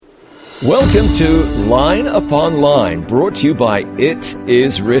Welcome to Line Upon Line, brought to you by It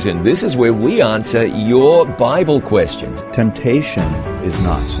Is Written. This is where we answer your Bible questions. Temptation is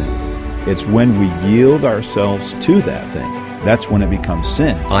not sin. It's when we yield ourselves to that thing. That's when it becomes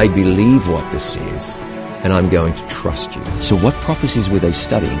sin. I believe what this says, and I'm going to trust you. So what prophecies were they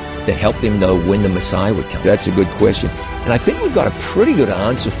studying that helped them know when the Messiah would come? That's a good question. And I think we've got a pretty good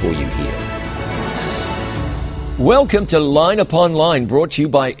answer for you here. Welcome to Line Upon Line, brought to you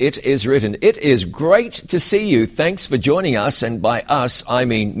by It Is Written. It is great to see you. Thanks for joining us. And by us, I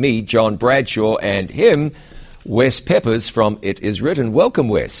mean me, John Bradshaw, and him, Wes Peppers from It Is Written. Welcome,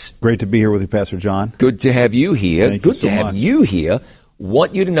 Wes. Great to be here with you, Pastor John. Good to have you here. Thank you so Good to have much. you here.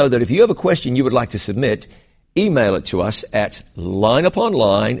 Want you to know that if you have a question you would like to submit, email it to us at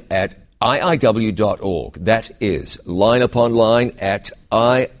lineuponline@iiw.org. That is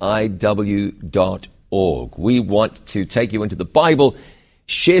lineuponline@iiw.org. We want to take you into the Bible,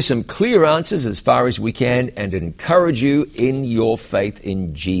 share some clear answers as far as we can, and encourage you in your faith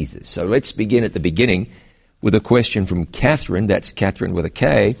in Jesus. So let's begin at the beginning with a question from Catherine. That's Catherine with a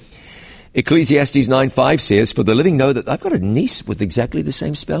K. Ecclesiastes 9:5 says, "For the living know that..." I've got a niece with exactly the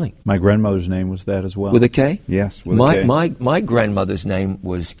same spelling. My grandmother's name was that as well. With a K? Yes, with a K. My grandmother's name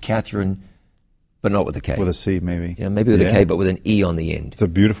was Catherine, but not with a K. With a C, maybe. Yeah, maybe with a K, but with an E on the end. It's a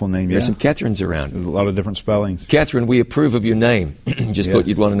beautiful name, There's yeah. some Catherines around. There's a lot of different spellings. Catherine, we approve of your name. Just Yes, thought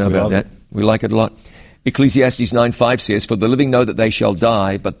you'd want to know we about love that. it. We like it a lot. Ecclesiastes 9:5 says, "For the living know that they shall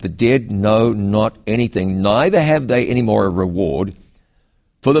die, but the dead know not anything, neither have they any more a reward,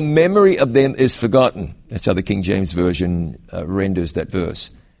 for the memory of them is forgotten." That's how the King James Version renders that verse.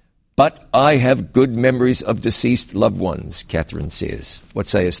 "But I have good memories of deceased loved ones," Catherine says. What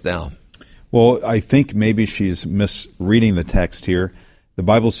sayest thou? Well, I think maybe she's misreading the text here. The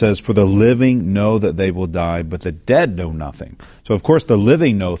Bible says, "For the living know that they will die, but the dead know nothing." So, of course, the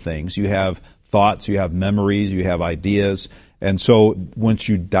living know things. You have thoughts, you have memories, you have ideas. And so once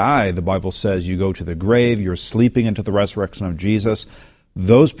you die, the Bible says you go to the grave, you're sleeping into the resurrection of Jesus.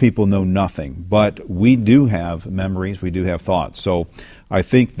 Those people know nothing. But we do have memories, we do have thoughts. So I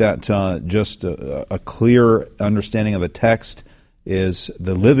think that just a clear understanding of the text is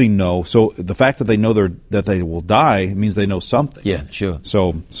the living know. So the fact that they know that they will die means they know something. Yeah, sure.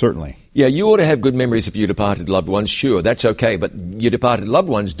 So certainly. Yeah, you ought to have good memories of your departed loved ones. Sure, that's okay. But your departed loved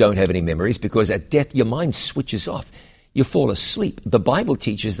ones don't have any memories because at death your mind switches off. You fall asleep. The Bible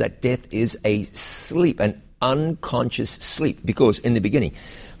teaches that death is a sleep, an unconscious sleep, because in the beginning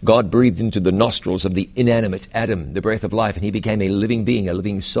God breathed into the nostrils of the inanimate Adam the breath of life, and he became a living being, a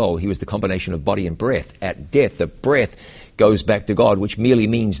living soul. He was the combination of body and breath. At death, the breath goes back to God, which merely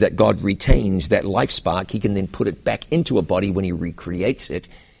means that God retains that life spark. He can then put it back into a body when he recreates it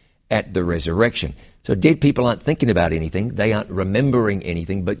at the resurrection. So dead people aren't thinking about anything. They aren't remembering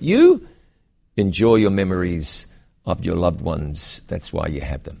anything. But you enjoy your memories of your loved ones. That's why you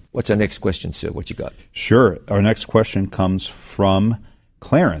have them. What's our next question, sir? What you got? Sure. Our next question comes from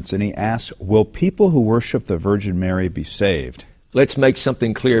Clarence, and he asks, "Will people who worship the Virgin Mary be saved?" Let's make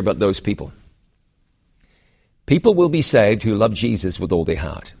something clear about those people. People will be saved who love Jesus with all their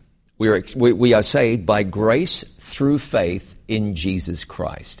heart. We are saved by grace through faith in Jesus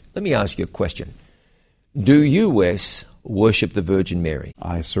Christ. Let me ask you a question. Do you, Wes, worship the Virgin Mary?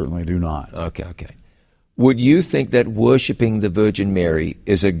 I certainly do not. Okay. Would you think that worshiping the Virgin Mary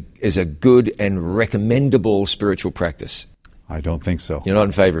is a good and recommendable spiritual practice? I don't think so. You're not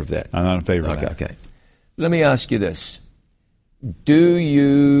in favor of that? I'm not in favor of that. Okay. Let me ask you this. Do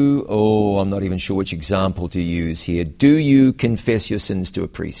you, I'm not even sure which example to use here. Do you confess your sins to a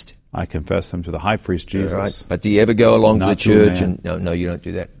priest? I confess them to the high priest, Jesus. All right. But do you ever go along to the Not to a church? man. No, you don't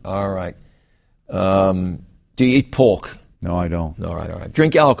do that. All right. Do you eat pork? No, I don't. All right.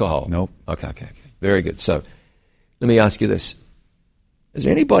 Drink alcohol? Nope. Okay. Very good. So let me ask you this. Is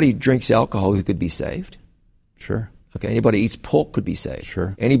there anybody who drinks alcohol who could be saved? Sure. Okay. Anybody who eats pork could be saved?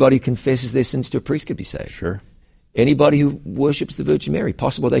 Sure. Anybody who confesses their sins to a priest could be saved? Sure. Anybody who worships the Virgin Mary,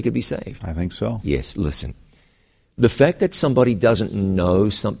 possible they could be saved? I think so. Yes, listen. The fact that somebody doesn't know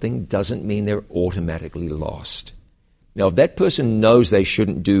something doesn't mean they're automatically lost. Now, if that person knows they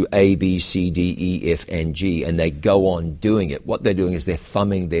shouldn't do A, B, C, D, E, F, and G, and they go on doing it, what they're doing is they're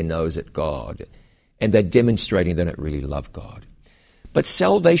thumbing their nose at God, and they're demonstrating they don't really love God. But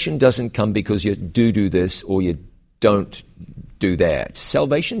salvation doesn't come because you do this or you don't do that.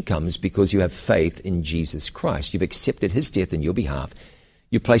 Salvation comes because you have faith in Jesus Christ. You've accepted his death in your behalf.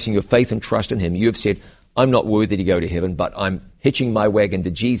 You're placing your faith and trust in him. You have said, I'm not worthy to go to heaven, but I'm hitching my wagon to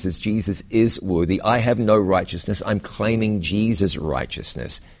Jesus. Jesus is worthy. I have no righteousness. I'm claiming Jesus'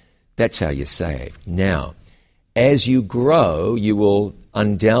 righteousness. That's how you're saved. Now, as you grow, you will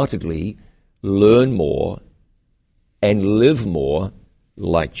undoubtedly learn more and live more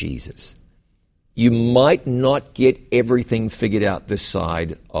like Jesus. You might not get everything figured out this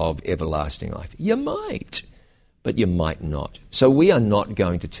side of everlasting life. You might, but you might not. So we are not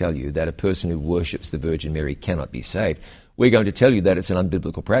going to tell you that a person who worships the Virgin Mary cannot be saved. We're going to tell you that it's an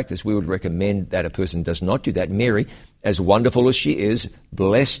unbiblical practice. We would recommend that a person does not do that. Mary, as wonderful as she is,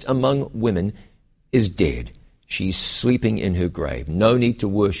 blessed among women, is dead. She's sleeping in her grave. No need to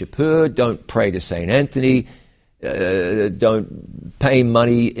worship her. Don't pray to St. Anthony. Don't pay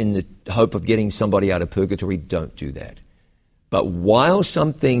money in the hope of getting somebody out of purgatory. Don't do that. But while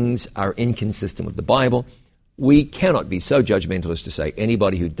some things are inconsistent with the Bible, we cannot be so judgmental as to say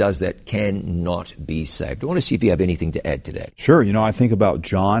anybody who does that cannot be saved. I want to see if you have anything to add to that. Sure. I think about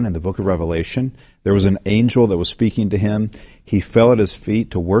John in the book of Revelation. There was an angel that was speaking to him. He fell at his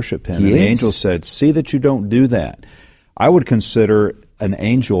feet to worship him. Yes. And the angel said, "See that you don't do that." I would consider an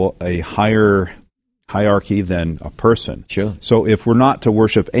angel a higher hierarchy than a person. Sure. So if we're not to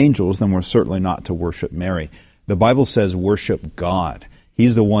worship angels, then we're certainly not to worship Mary. The Bible says worship God.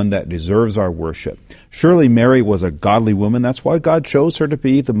 He's the one that deserves our worship. Surely Mary was a godly woman. That's why God chose her to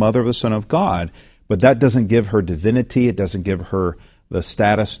be the mother of the Son of God. But that doesn't give her divinity. It doesn't give her the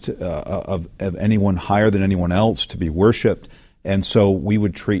status of anyone higher than anyone else to be worshipped. And so we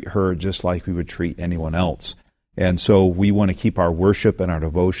would treat her just like we would treat anyone else. And so we want to keep our worship and our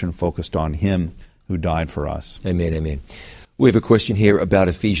devotion focused on Him who died for us. Amen, amen. We have a question here about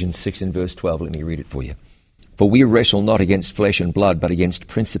Ephesians 6 and verse 12. Let me read it for you. For we wrestle not against flesh and blood, but against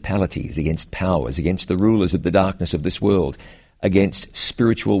principalities, against powers, against the rulers of the darkness of this world, against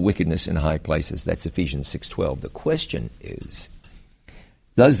spiritual wickedness in high places. That's Ephesians 6:12. The question is,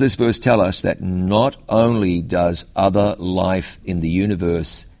 does this verse tell us that not only does other life in the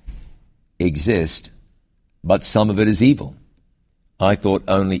universe exist, but some of it is evil? I thought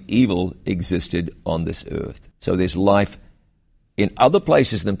only evil existed on this earth. So there's life in other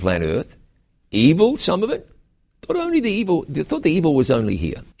places than planet Earth. Evil, some of it. Thought the evil was only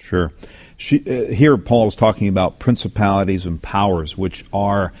here. Sure. Here Paul's talking about principalities and powers, which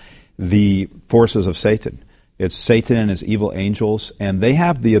are the forces of Satan. It's Satan and his evil angels, and they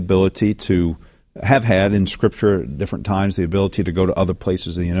have the ability to, have had in Scripture at different times, the ability to go to other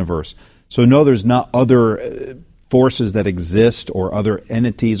places in the universe. So no, there's not other forces that exist or other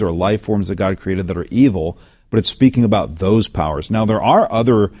entities or life forms that God created that are evil, but it's speaking about those powers. Now, there are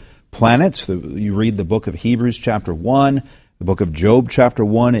other planets. You read the book of Hebrews chapter 1, the book of Job chapter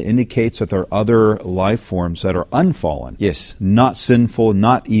 1, it indicates that there are other life forms that are unfallen. Yes. Not sinful,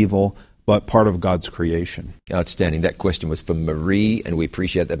 not evil, but part of God's creation. Outstanding. That question was from Marie, and we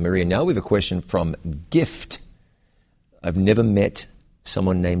appreciate that, Marie. And now we have a question from Gift. I've never met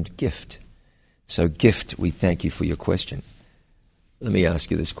someone named Gift. So, Gift, we thank you for your question. Let me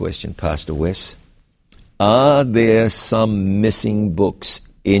ask you this question, Pastor Wes. Are there some missing books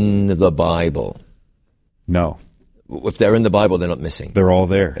in the Bible? No. If they're in the Bible, they're not missing. They're all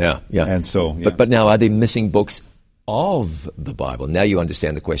there. Yeah. And so, yeah. But now, are there missing books of the Bible? Now you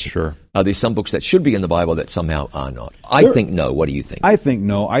understand the question. Sure. Are there some books that should be in the Bible that somehow are not? I think no. What do you think? I think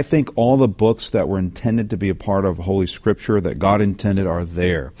no. I think all the books that were intended to be a part of Holy Scripture that God intended are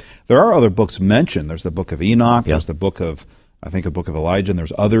there. There are other books mentioned. There's the book of Enoch. Yeah. There's the book of, I think, a book of Elijah, and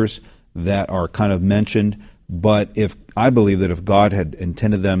there's others that are kind of mentioned. But I believe that if God had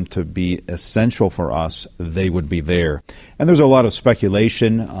intended them to be essential for us, they would be there. And there's a lot of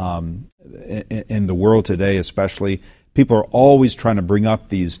speculation in the world today, especially. People are always trying to bring up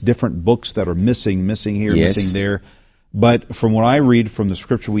these different books that are missing here, yes, missing there. But from what I read from the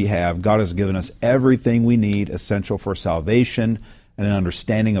Scripture we have, God has given us everything we need, essential for salvation and an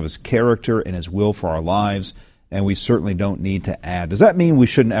understanding of His character and His will for our lives. And we certainly don't need to add. Does that mean we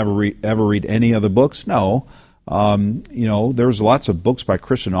shouldn't ever read any other books? No. There's lots of books by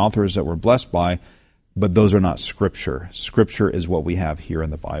Christian authors that we're blessed by, but those are not Scripture. Scripture is what we have here in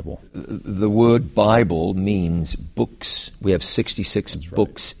the Bible. The word Bible means books. We have 66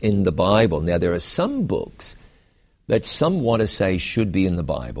 books in the Bible. Now, there are some books that some want to say should be in the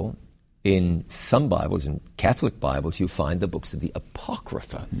Bible. In some Bibles, in Catholic Bibles, you find the books of the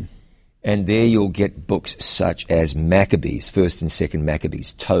Apocrypha. And there you'll get books such as Maccabees, 1st and 2nd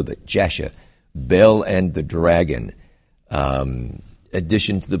Maccabees, Tobit, Jasher, Bel and the Dragon,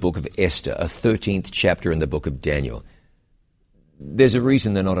 addition to the book of Esther, a 13th chapter in the book of Daniel. There's a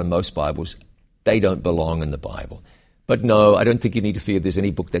reason they're not in most Bibles. They don't belong in the Bible. But no, I don't think you need to fear there's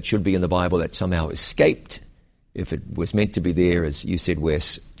any book that should be in the Bible that somehow escaped. If it was meant to be there, as you said,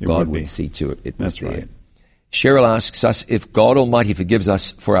 Wes, God would see to it was there. Right. Cheryl asks us, if God Almighty forgives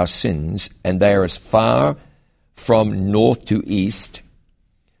us for our sins, and they are as far from north to east,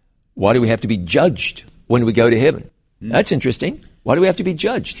 why do we have to be judged when we go to heaven? That's interesting. Why do we have to be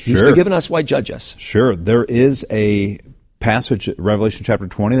judged? He's forgiven us. Why judge us? Sure. There is a passage, Revelation chapter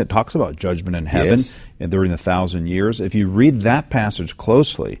 20, that talks about judgment in heaven and during the 1,000 years. If you read that passage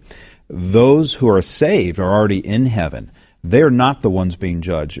closely, those who are saved are already in heaven. They're not the ones being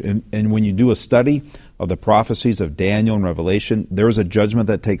judged. And when you do a study of the prophecies of Daniel and Revelation, there is a judgment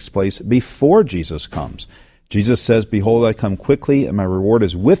that takes place before Jesus comes. Jesus says, "Behold, I come quickly, and my reward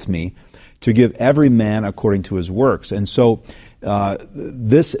is with me, to give every man according to his works." And so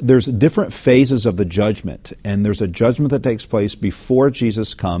there's different phases of the judgment, and there's a judgment that takes place before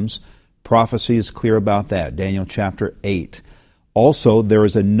Jesus comes. Prophecy is clear about that, Daniel chapter 8. Also, there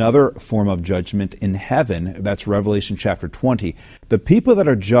is another form of judgment in heaven. That's Revelation chapter 20. The people that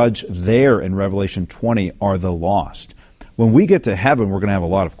are judged there in Revelation 20 are the lost. When we get to heaven, we're going to have a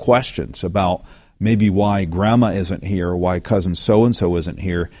lot of questions about maybe why grandma isn't here, or why cousin so-and-so isn't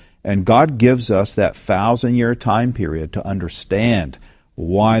here. And God gives us that 1,000-year time period to understand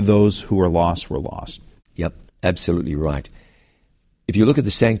why those who are lost were lost. Yep, absolutely right. If you look at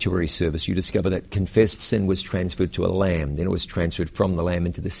the sanctuary service, you discover that confessed sin was transferred to a lamb, then it was transferred from the lamb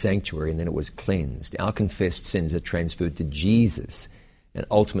into the sanctuary, and then it was cleansed. Our confessed sins are transferred to Jesus, and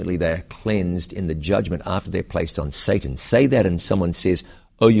ultimately they are cleansed in the judgment after they're placed on Satan. Say that and someone says,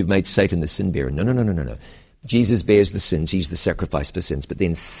 "Oh, you've made Satan the sin bearer." No. Jesus bears the sins. He's the sacrifice for sins. But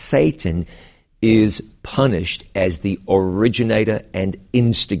then Satan is punished as the originator and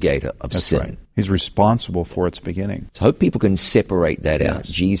instigator of sin. Right. He's responsible for its beginning. So I hope people can separate that out.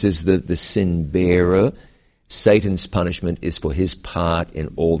 Jesus, the sin bearer. Satan's punishment is for his part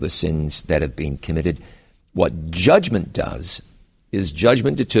in all the sins that have been committed. What judgment does is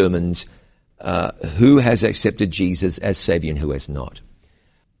judgment determines who has accepted Jesus as Savior and who has not.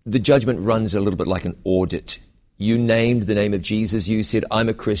 The judgment runs a little bit like an audit. You named the name of Jesus. You said, "I'm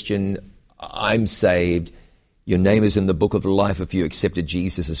a Christian. I'm saved." Your name is in the book of life if you accepted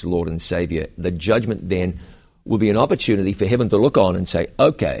Jesus as Lord and Savior. The judgment then will be an opportunity for heaven to look on and say,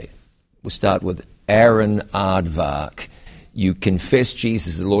 okay, we'll start with Aaron Aardvark. You confess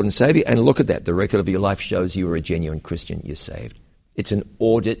Jesus as Lord and Savior, and look at that. The record of your life shows you are a genuine Christian. You're saved. It's an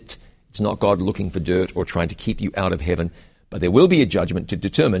audit. It's not God looking for dirt or trying to keep you out of heaven. But there will be a judgment to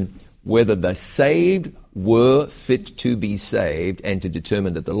determine whether the saved were fit to be saved and to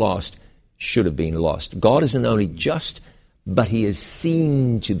determine that the lost should have been lost. God isn't only just, but he is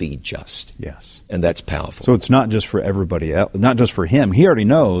seen to be just. Yes. And that's powerful. So it's not just for everybody else, not just for him. He already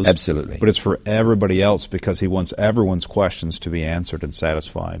knows. Absolutely. But it's for everybody else because he wants everyone's questions to be answered and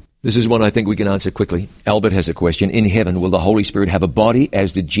satisfied. This is one I think we can answer quickly. Albert has a question. In heaven, will the Holy Spirit have a body,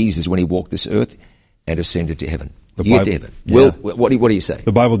 as did Jesus when he walked this earth and ascended to heaven? To heaven. Yeah. What do you say?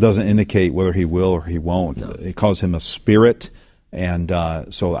 The Bible doesn't indicate whether he will or he won't. No. It calls him a spirit, and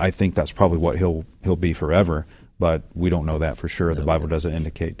so I think that's probably what he'll be forever. But we don't know that for sure. The Bible doesn't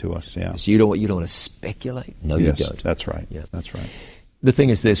indicate to us. Yeah. So you don't want to speculate? No, yes, you don't. That's right. Yeah. That's right. The thing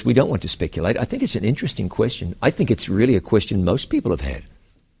is this: we don't want to speculate. I think it's an interesting question. I think it's really a question most people have had.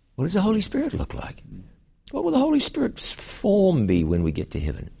 What does the Holy Spirit look like? What will the Holy Spirit's form be when we get to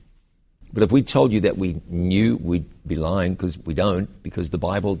heaven? But if we told you that we knew, we'd be lying, because we don't, because the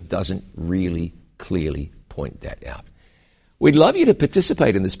Bible doesn't really clearly point that out. We'd love you to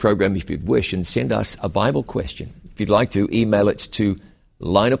participate in this program if you'd wish and send us a Bible question. If you'd like to, email it to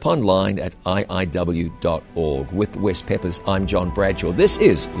lineuponline@iiw.org. With Wes Peppers, I'm John Bradshaw. This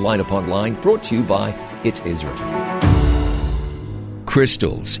is Line Upon Line, brought to you by It Is Written.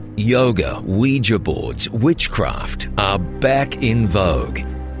 Crystals, yoga, Ouija boards, witchcraft are back in vogue.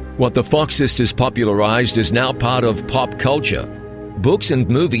 What the Fox sisters popularized is now part of pop culture. Books and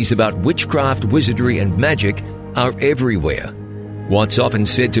movies about witchcraft, wizardry, and magic are everywhere. What's often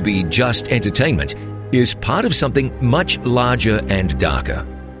said to be just entertainment is part of something much larger and darker.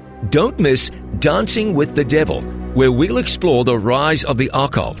 Don't miss Dancing with the Devil, where we'll explore the rise of the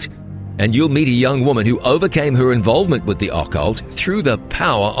occult, and you'll meet a young woman who overcame her involvement with the occult through the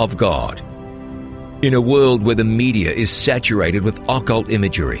power of God. In a world where the media is saturated with occult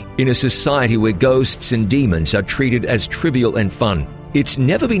imagery, in a society where ghosts and demons are treated as trivial and fun, it's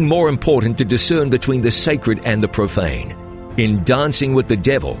never been more important to discern between the sacred and the profane. In Dancing with the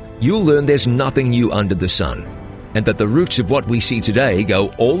Devil, you'll learn there's nothing new under the sun, and that the roots of what we see today go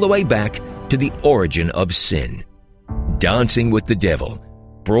all the way back to the origin of sin. Dancing with the Devil,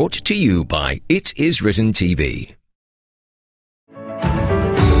 brought to you by It Is Written TV.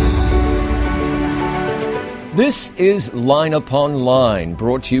 This is Line Upon Line,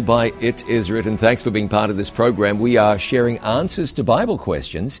 brought to you by It Is Written. Thanks for being part of this program. We are sharing answers to Bible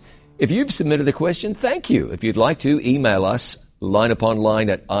questions. If you've submitted a question, thank you. If you'd like to, email us,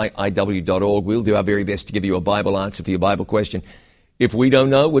 lineuponline@iiw.org. We'll do our very best to give you a Bible answer for your Bible question. If we don't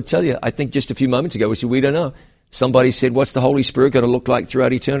know, we'll tell you. I think just a few moments ago we said, we don't know. Somebody said, what's the Holy Spirit going to look like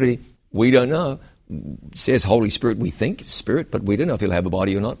throughout eternity? We don't know. It says Holy Spirit, we think Spirit, but we don't know if he'll have a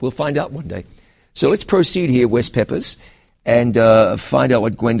body or not. We'll find out one day. So let's proceed here, Wes Peppers, and find out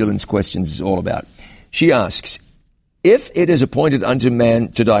what Gwendolyn's question is all about. She asks, if it is appointed unto man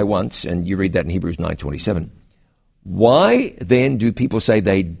to die once, and you read that in Hebrews 9:27, why then do people say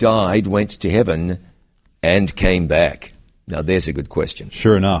they died, went to heaven, and came back? Now, there's a good question.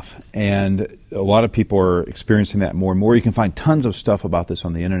 Sure enough. And a lot of people are experiencing that more and more. You can find tons of stuff about this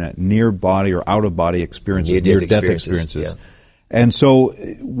on the internet, near-body or out-of-body experiences, near-death experiences. Yeah. And so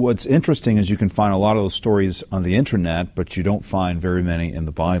what's interesting is you can find a lot of those stories on the internet, but you don't find very many in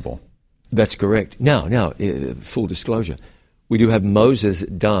the Bible. That's correct. Now, full disclosure, we do have Moses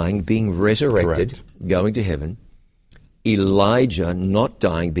dying, being resurrected, going to heaven. Elijah not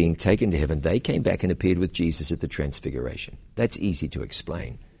dying, being taken to heaven. They came back and appeared with Jesus at the Transfiguration. That's easy to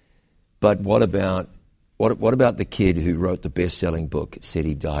explain. But what about the kid who wrote the best-selling book, said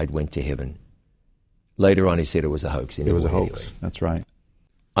he died, went to heaven? Later on he said it was a hoax. It was a hoax. Anyway. That's right.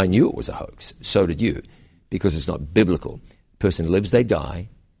 I knew it was a hoax. So did you, because it's not biblical. Person lives, they die.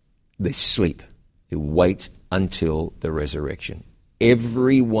 They sleep. They wait until the resurrection.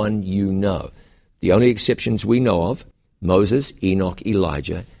 Everyone you know. The only exceptions we know of, Moses, Enoch,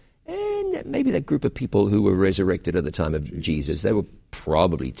 Elijah, and maybe that group of people who were resurrected at the time of Jesus. They were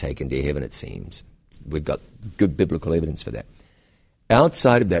probably taken to heaven, it seems. We've got good biblical evidence for that.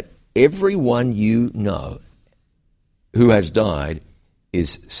 Outside of that, everyone you know who has died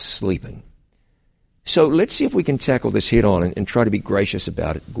is sleeping. So let's see if we can tackle this head on and try to be gracious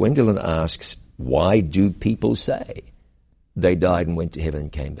about it. Gwendolyn asks, why do people say they died and went to heaven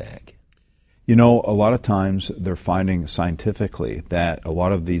and came back? You know, a lot of times they're finding scientifically that a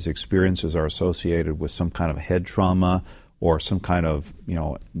lot of these experiences are associated with some kind of head trauma or some kind of,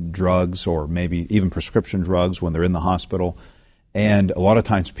 drugs or maybe even prescription drugs when they're in the hospital. And a lot of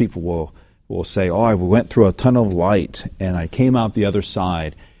times people will say, I went through a tunnel of light and I came out the other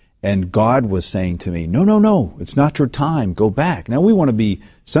side. And God was saying to me, no, it's not your time. Go back. Now, we want to be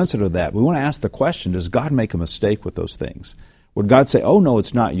sensitive to that. We want to ask the question, does God make a mistake with those things? Would God say, oh, no,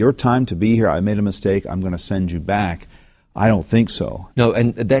 it's not your time to be here. I made a mistake. I'm going to send you back. I don't think so. No,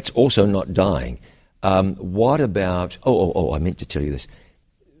 and that's also not dying. What about, I meant to tell you this.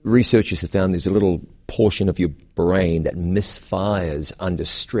 Researchers have found there's a little portion of your brain that misfires under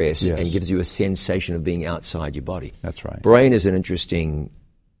stress and gives you a sensation of being outside your body. That's right. Brain is an interesting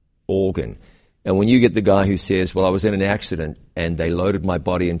organ. And when you get the guy who says, well, I was in an accident and they loaded my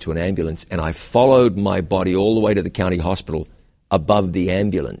body into an ambulance and I followed my body all the way to the county hospital above the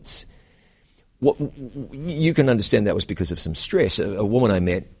ambulance, you can understand that was because of some stress. A woman I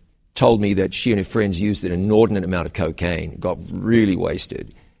met told me that she and her friends used an inordinate amount of cocaine, got really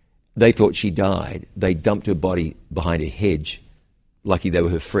wasted. They thought she died. They dumped her body behind a hedge. Lucky they were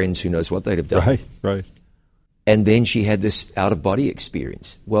her friends, who knows what they'd have done. Right. And then she had this out-of-body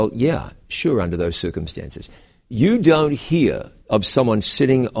experience. Well, yeah, sure, under those circumstances. You don't hear of someone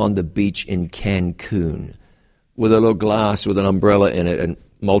sitting on the beach in Cancun with a little glass with an umbrella in it and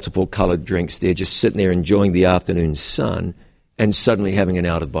multiple colored drinks. They're just sitting there enjoying the afternoon sun and suddenly having an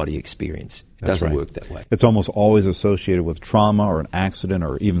out-of-body experience. It doesn't work that way. It's almost always associated with trauma or an accident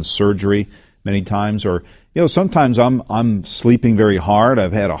or even surgery many times. Or, sometimes I'm sleeping very hard.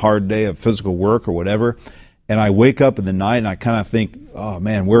 I've had a hard day of physical work or whatever. And I wake up in the night and I kind of think, oh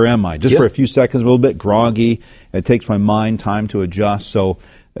man, where am I? Just for a few seconds, a little bit groggy. It takes my mind time to adjust. So,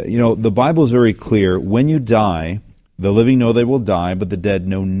 the Bible is very clear. When you die, the living know they will die, but the dead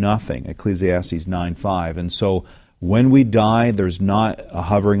know nothing. Ecclesiastes 9:5. And so when we die, there's not a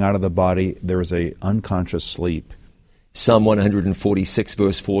hovering out of the body. There is a unconscious sleep. Psalm 146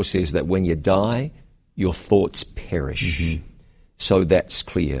 verse 4 says that when you die, your thoughts perish. Mm-hmm. So that's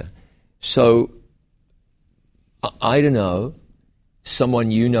clear. So, I don't know,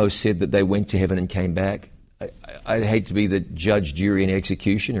 someone said that they went to heaven and came back. I'd hate to be the judge, jury, and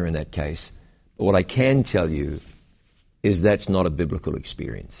executioner in that case. But what I can tell you is that's not a biblical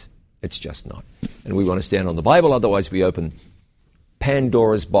experience. It's just not. And we want to stand on the Bible, otherwise we open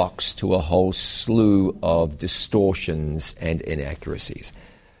Pandora's box to a whole slew of distortions and inaccuracies.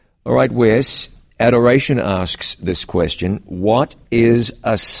 All right, Wes, Adoration asks this question, what is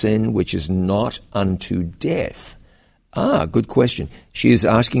a sin which is not unto death? Good question. She is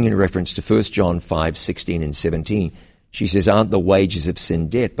asking in reference to 1 John 5:16 and 17. She says, aren't the wages of sin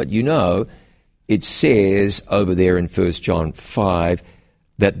death? But it says over there in 1 John 5,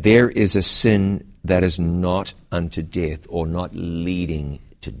 that there is a sin that is not unto death or not leading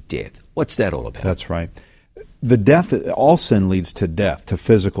to death. What's that all about? That's right. All sin leads to death, to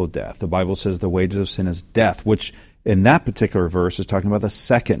physical death. The Bible says the wages of sin is death, which in that particular verse is talking about the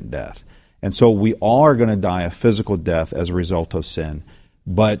second death. And so we all are going to die a physical death as a result of sin.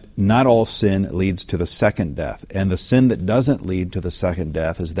 But not all sin leads to the second death. And the sin that doesn't lead to the second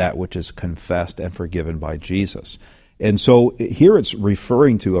death is that which is confessed and forgiven by Jesus. And so here it's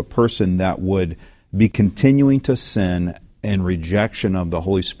referring to a person that would be continuing to sin in rejection of the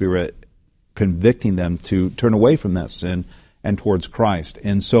Holy Spirit, convicting them to turn away from that sin and towards Christ.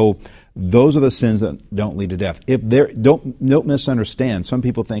 And so those are the sins that don't lead to death. Don't misunderstand. Some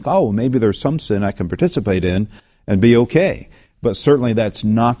people think, oh, maybe there's some sin I can participate in and be okay. But certainly that's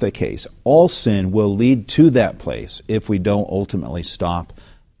not the case. All sin will lead to that place if we don't ultimately stop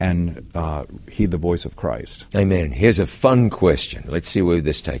and heed the voice of Christ. Amen. Here's a fun question. Let's see where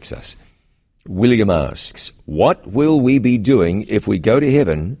this takes us. William asks, what will we be doing if we go to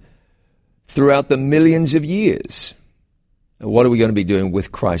heaven throughout the millions of years? What are we going to be doing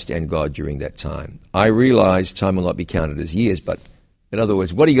with Christ and God during that time? I realize time will not be counted as years, but in other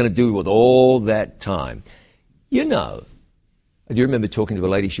words, what are you going to do with all that time? You know, I do remember talking to a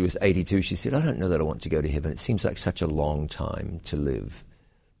lady, she was 82, she said, I don't know that I want to go to heaven. It seems like such a long time to live.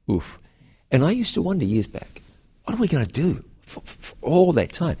 Oof. And I used to wonder years back, what are we going to do for all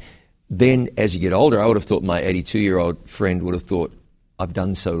that time? Then as you get older, I would have thought my 82-year-old friend would have thought, I've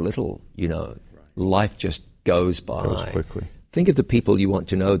done so little, you know. Life just goes by. Goes quickly. Think of the people you want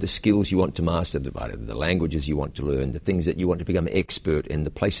to know, the skills you want to master, the languages you want to learn, the things that you want to become expert in,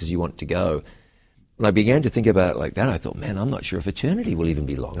 the places you want to go. When I began to think about it like that, I thought, man, I'm not sure if eternity will even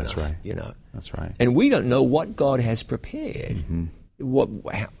be long enough. That's right. You know. That's right. And we don't know what God has prepared. Mm-hmm.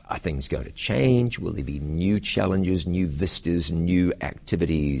 How, are things going to change? Will there be new challenges, new vistas, new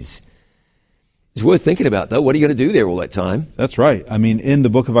activities? It's worth thinking about, though. What are you going to do there all that time? That's right. I mean, in the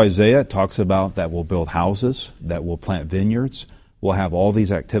book of Isaiah, it talks about that we'll build houses, that we'll plant vineyards, we'll have all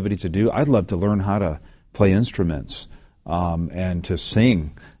these activities to do. I'd love to learn how to play instruments and to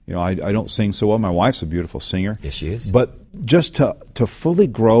sing. You know, I don't sing so well. My wife's a beautiful singer. Yes, she is. But just to fully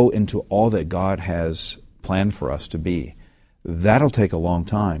grow into all that God has planned for us to be, that'll take a long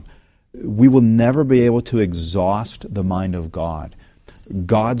time. We will never be able to exhaust the mind of God.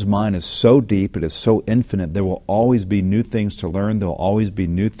 God's mind is so deep, it is so infinite, there will always be new things to learn, there will always be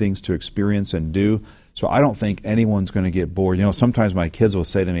new things to experience and do. So I don't think anyone's going to get bored. You know, sometimes my kids will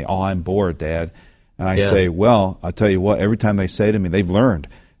say to me, oh, I'm bored, Dad. And I say, well, I'll tell you what, every time they say to me, they've learned.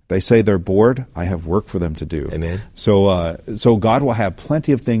 They say they're bored, I have work for them to do. Amen. So God will have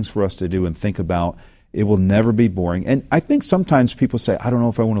plenty of things for us to do and think about. It will never be boring. And I think sometimes people say, I don't know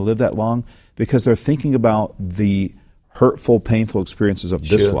if I want to live that long, because they're thinking about the hurtful, painful experiences of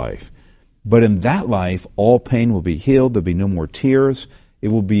this life. But in that life, all pain will be healed. There'll be no more tears. It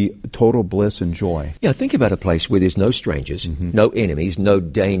will be total bliss and joy. Yeah, think about a place where there's no strangers, no enemies, no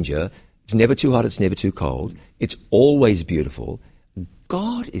danger. It's never too hot, it's never too cold. It's always beautiful.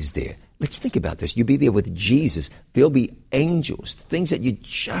 God is there. Let's think about this. You'll be there with Jesus. There'll be angels, things that you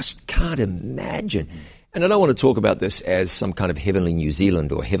just can't imagine. And I don't want to talk about this as some kind of heavenly New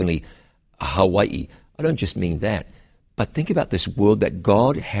Zealand or heavenly Hawaii. I don't just mean that. But think about this world that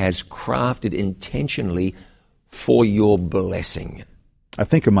God has crafted intentionally for your blessing. I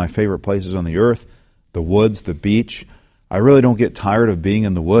think of my favorite places on the earth, the woods, the beach. I really don't get tired of being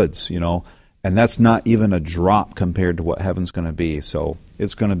in the woods, you know, and that's not even a drop compared to what heaven's going to be. So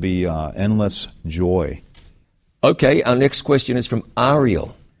it's going to be endless joy. Okay, our next question is from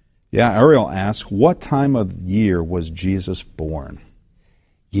Ariel. Yeah, Ariel asks, what time of year was Jesus born?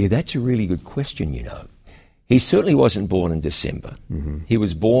 Yeah, that's a really good question, you know. He certainly wasn't born in December. He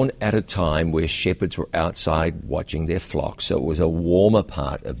was born at a time where shepherds were outside watching their flocks, so it was a warmer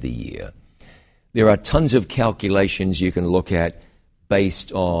part of the year. There are tons of calculations you can look at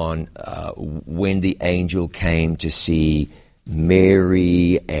based on when the angel came to see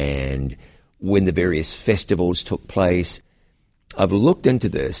Mary and when the various festivals took place. I've looked into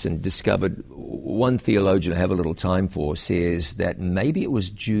this and discovered one theologian I have a little time for says that maybe it was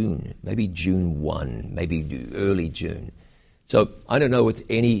June, maybe June 1, maybe early June. So I don't know with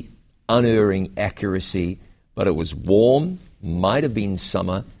any unerring accuracy, but it was warm, might have been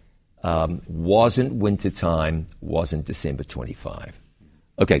summer, wasn't wintertime, wasn't December 25.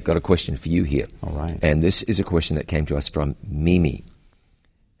 Okay, got a question for you here. All right. And this is a question that came to us from Mimi.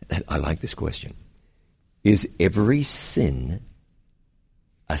 I like this question. Is every sin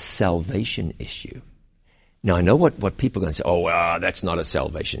a salvation issue? Now, I know what people are going to say, oh, well, that's not a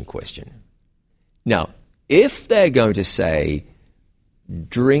salvation question. Now, if they're going to say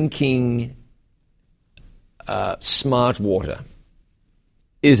drinking smart water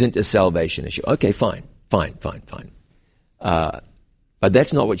isn't a salvation issue. Okay, fine. But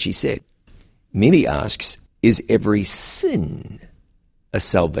that's not what she said. Mimi asks, is every sin a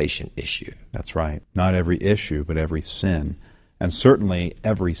salvation issue? That's right. Not every issue, but every sin. And certainly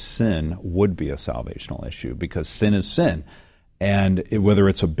every sin would be a salvational issue because sin is sin. And whether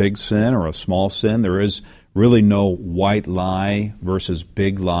it's a big sin or a small sin, there is really no white lie versus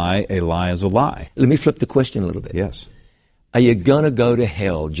big lie. A lie is a lie. Let me flip the question a little bit. Yes. Are you going to go to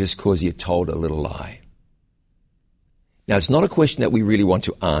hell just because you told a little lie? Now, it's not a question that we really want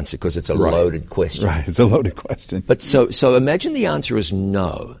to answer because it's a loaded question. Right, it's a loaded question. But so imagine the answer is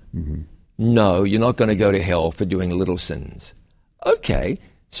no. Mm-hmm. No, you're not going to go to hell for doing little sins. Okay,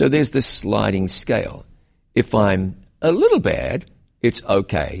 so there's this sliding scale. If I'm a little bad, it's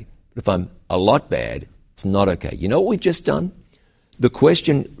okay. But if I'm a lot bad, it's not okay. You know what we've just done? The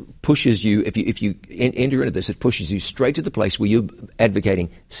question pushes you, if you enter into this, it pushes you straight to the place where you're advocating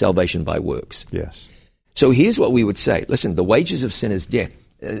salvation by works. Yes. So here's what we would say. Listen, the wages of sin is death.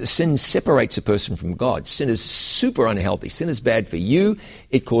 Sin separates a person from God. Sin is super unhealthy. Sin is bad for you.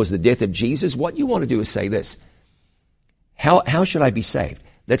 It caused the death of Jesus. What you want to do is say this. How should I be saved?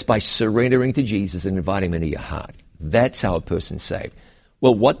 That's by surrendering to Jesus and inviting him into your heart. That's how a person's saved.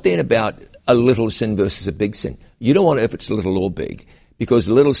 Well, what then about a little sin versus a big sin? You don't want to know if it's little or big, because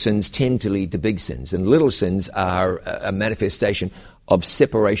little sins tend to lead to big sins, and little sins are a manifestation of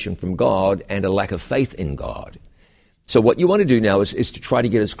separation from God and a lack of faith in God. So what you want to do now is to try to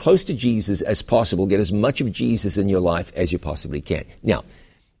get as close to Jesus as possible, get as much of Jesus in your life as you possibly can. Now,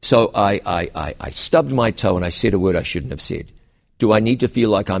 so I stubbed my toe and I said a word I shouldn't have said. Do I need to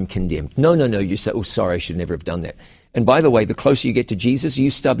feel like I'm condemned? No. You say, oh, sorry, I should never have done that. And by the way, the closer you get to Jesus, you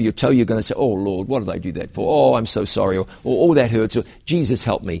stub your toe, you're going to say, oh, Lord, what did I do that for? Oh, I'm so sorry. Or oh, that hurts. Or Jesus,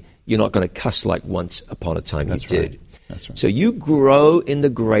 help me. You're not going to cuss like once upon a time That's you right. did. That's right. So you grow in the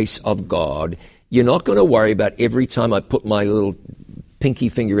grace of God. You're not going to worry about every time I put my little pinky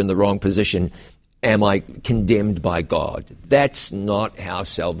finger in the wrong position, am I condemned by God? That's not how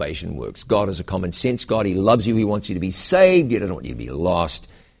salvation works. God is a common sense God. He loves you. He wants you to be saved. He doesn't want you to be lost.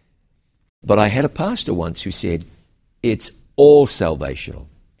 But I had a pastor once who said, it's all salvational.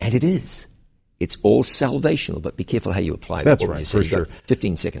 And it is. It's all salvational, but be careful how you apply that. That's right, for sure.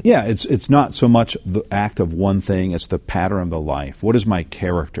 15 seconds. Yeah, it's not so much the act of one thing, it's the pattern of the life. What is my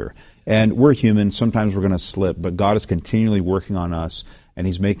character? And we're human. Sometimes we're going to slip, but God is continually working on us, and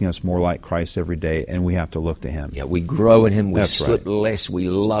he's making us more like Christ every day, and we have to look to him. Yeah, we grow in him. We slip less. We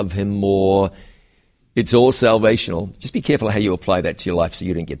love him more. It's all salvational. Just be careful how you apply that to your life so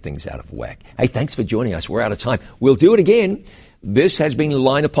you don't get things out of whack. Hey, thanks for joining us. We're out of time. We'll do it again. This has been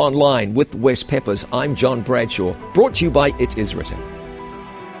Line Upon Line with Wes Peppers. I'm John Bradshaw, brought to you by It Is Written.